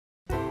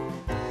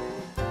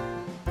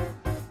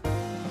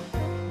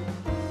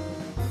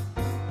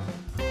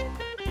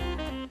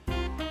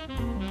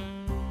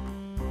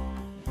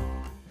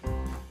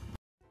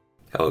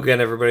Hello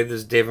again, everybody. This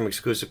is Dave from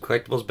Xclusive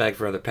Collectibles, back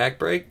for another pack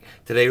break.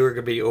 Today we're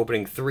going to be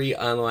opening 3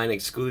 online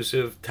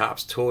exclusive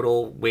Topps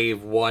Total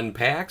Wave 1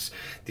 packs.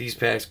 These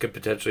packs could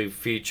potentially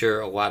feature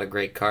a lot of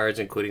great cards,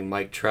 including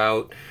Mike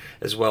Trout,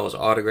 as well as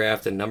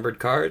autographed and numbered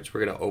cards.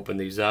 We're going to open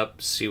these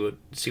up, see what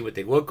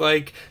they look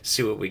like,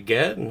 see what we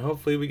get, and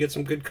hopefully we get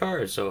some good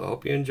cards. So I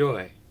hope you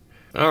enjoy.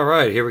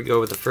 Alright, here we go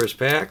with the first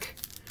pack.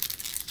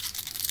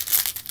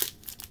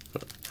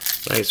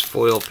 Nice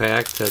foil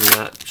pack to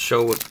not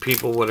show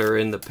people what are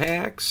in the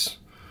packs.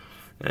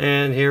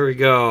 And here we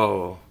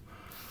go.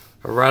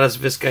 Aradis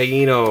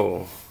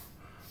Vizcaíno,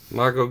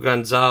 Marco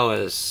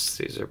Gonzalez.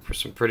 These are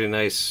some pretty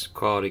nice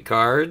quality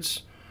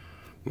cards.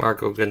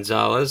 Marco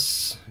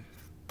Gonzalez,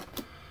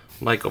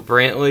 Michael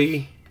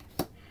Brantley,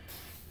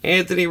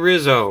 Anthony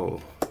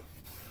Rizzo,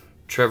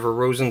 Trevor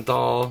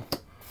Rosenthal,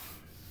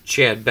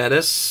 Chad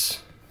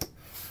Bettis,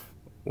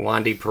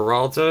 Wandy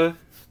Peralta,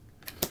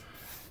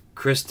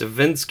 Chris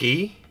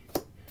Davinsky,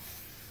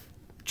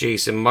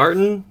 Jason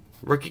Martin,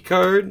 rookie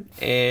card,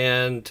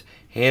 and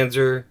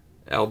Hanser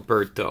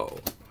Alberto.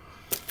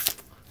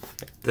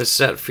 This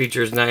set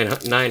features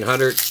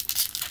 900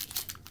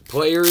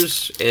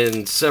 players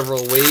in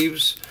several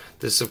waves.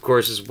 This, of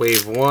course, is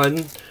wave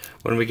 1.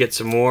 When we get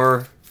some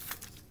more,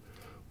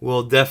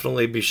 we'll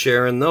definitely be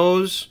sharing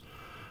those.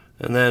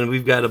 And then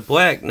we've got a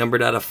black,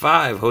 numbered out of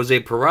 5, Jose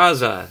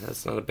Peraza.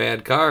 That's not a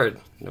bad card.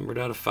 Numbered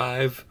out of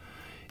 5.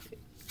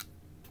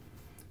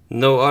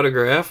 No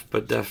autograph,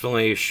 but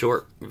definitely a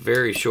short,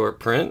 very short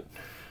print.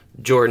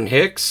 Jordan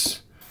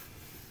Hicks,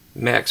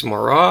 Max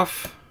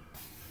Moroff,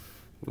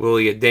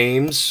 Willie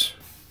Dames,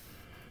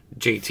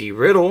 JT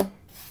Riddle,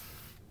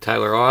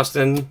 Tyler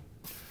Austin,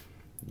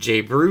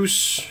 Jay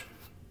Bruce,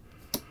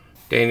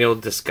 Daniel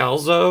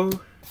Descalzo,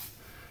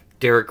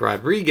 Derek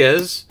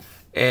Rodriguez,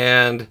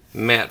 and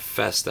Matt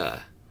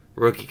Festa,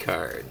 rookie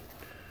card.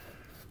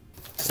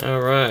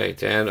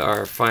 Alright, and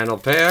our final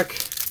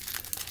pack.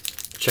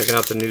 Checking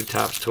out the new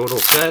Topps Total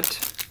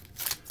set.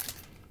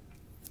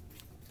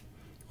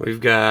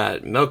 We've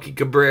got Melky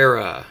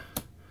Cabrera,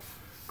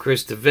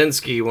 Chris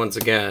Davinsky once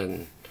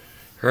again,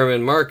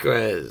 Herman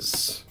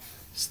Marquez,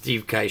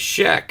 Steve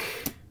Kaishek,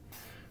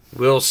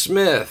 Will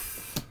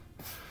Smith,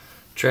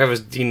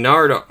 Travis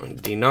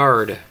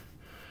Denard,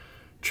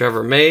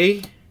 Trevor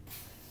May,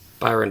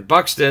 Byron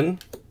Buxton,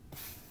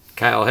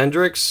 Kyle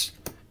Hendricks,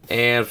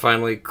 and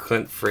finally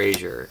Clint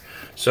Frazier.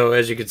 So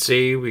as you can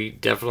see, we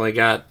definitely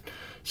got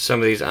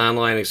some of these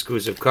online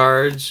exclusive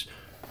cards,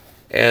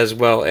 as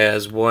well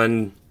as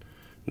one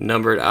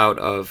numbered out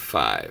of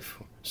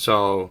 5.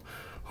 So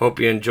hope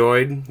you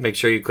enjoyed. Make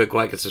sure you click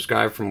like and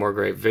subscribe for more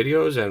great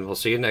videos, and we'll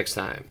see you next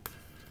time.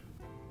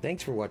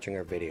 Thanks for watching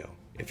our video.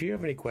 If you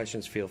have any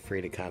questions, feel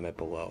free to comment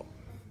below.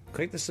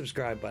 Click the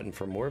subscribe button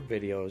for more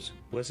videos.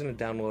 Listen and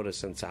download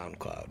us on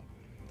SoundCloud.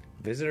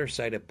 Visit our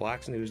site at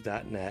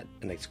bloxnews.net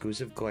and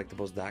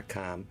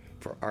xclusivecollectibles.com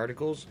for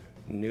articles,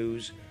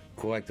 news,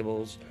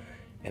 collectibles,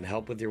 and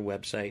help with your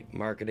website,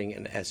 marketing,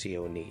 and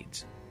SEO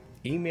needs.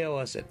 Email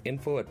us at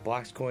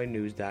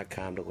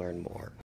info@bloxcoinnews.com to learn more.